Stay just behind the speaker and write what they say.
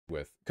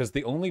with. Because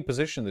the only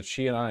position that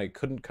she and I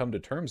couldn't come to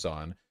terms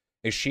on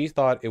is she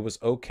thought it was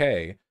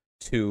okay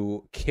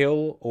to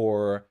kill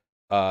or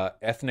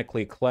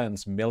ethnically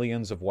cleanse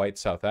millions of white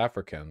South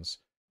Africans,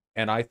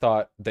 and I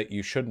thought that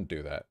you shouldn't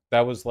do that.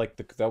 That was like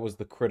the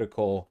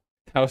critical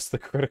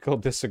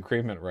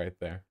disagreement right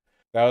there.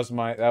 That was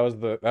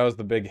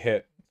the big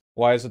hit.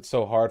 Why is it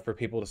so hard for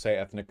people to say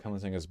ethnic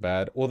cleansing is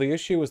bad? Well, the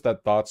issue is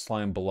that Thought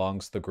Slime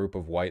belongs to the group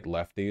of white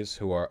lefties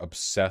who are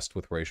obsessed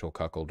with racial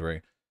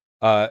cuckoldry.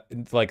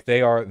 Like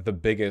they are the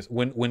biggest.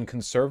 When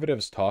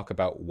conservatives talk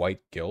about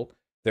white guilt,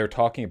 they're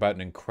talking about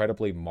an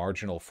incredibly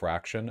marginal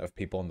fraction of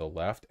people on the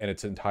left, and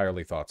it's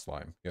entirely Thought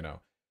Slime, you know.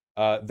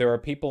 There are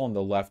people on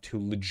the left who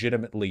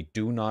legitimately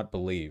do not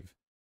believe,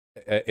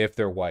 if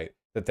they're white,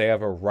 that they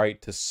have a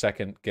right to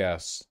second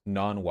guess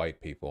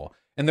non-white people.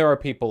 And there are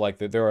people like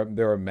that.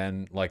 There are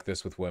men like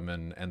this with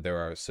women, and there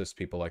are cis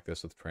people like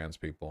this with trans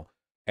people.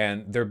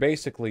 And they're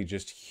basically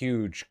just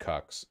huge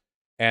cucks.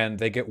 And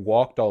they get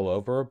walked all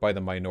over by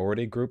the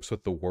minority groups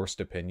with the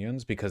worst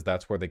opinions because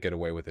that's where they get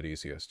away with it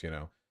easiest, you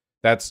know?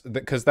 That's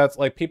because that's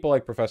like people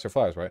like Professor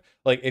Flowers, right?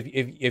 Like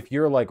if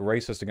you're like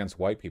racist against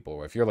white people,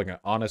 or if you're like an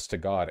honest to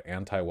God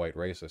anti-white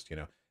racist, you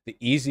know, the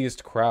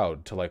easiest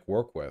crowd to like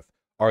work with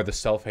are the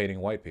self-hating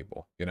white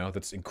people, you know?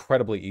 That's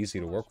incredibly easy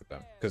to work with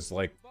them because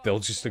like they'll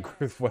just agree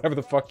with whatever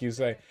the fuck you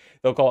say.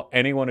 They'll call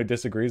anyone who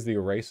disagrees that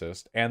you're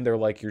racist, and they're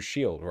like your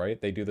shield,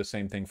 right? They do the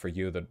same thing for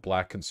you that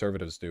black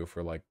conservatives do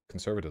for like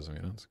conservatism,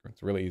 you know?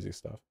 It's really easy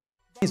stuff.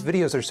 These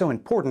videos are so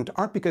important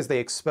aren't because they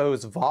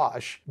expose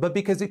Vaush, but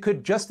because it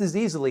could just as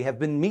easily have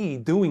been me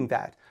doing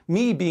that.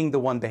 Me being the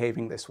one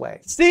behaving this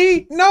way.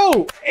 See?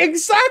 No!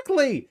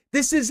 Exactly!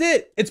 This is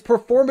it! It's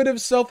performative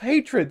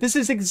self-hatred. This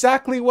is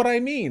exactly what I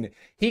mean.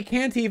 He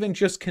can't even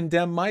just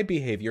condemn my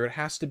behavior. It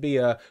has to be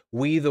a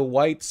we the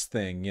whites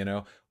thing, you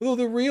know? Well,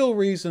 the real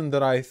reason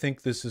that I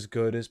think this is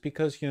good is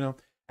because, you know,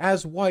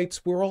 as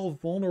whites, we're all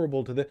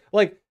vulnerable to this.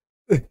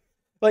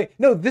 Like,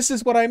 no, this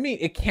is what I mean.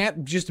 It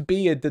can't just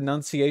be a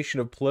denunciation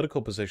of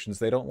political positions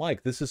they don't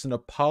like. This is an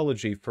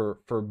apology for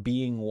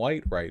being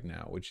white right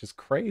now, which is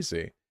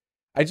crazy.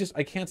 I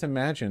can't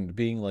imagine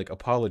being, like,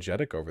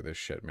 apologetic over this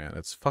shit, man.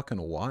 It's fucking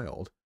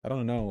wild. I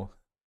don't know.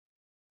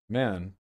 Man.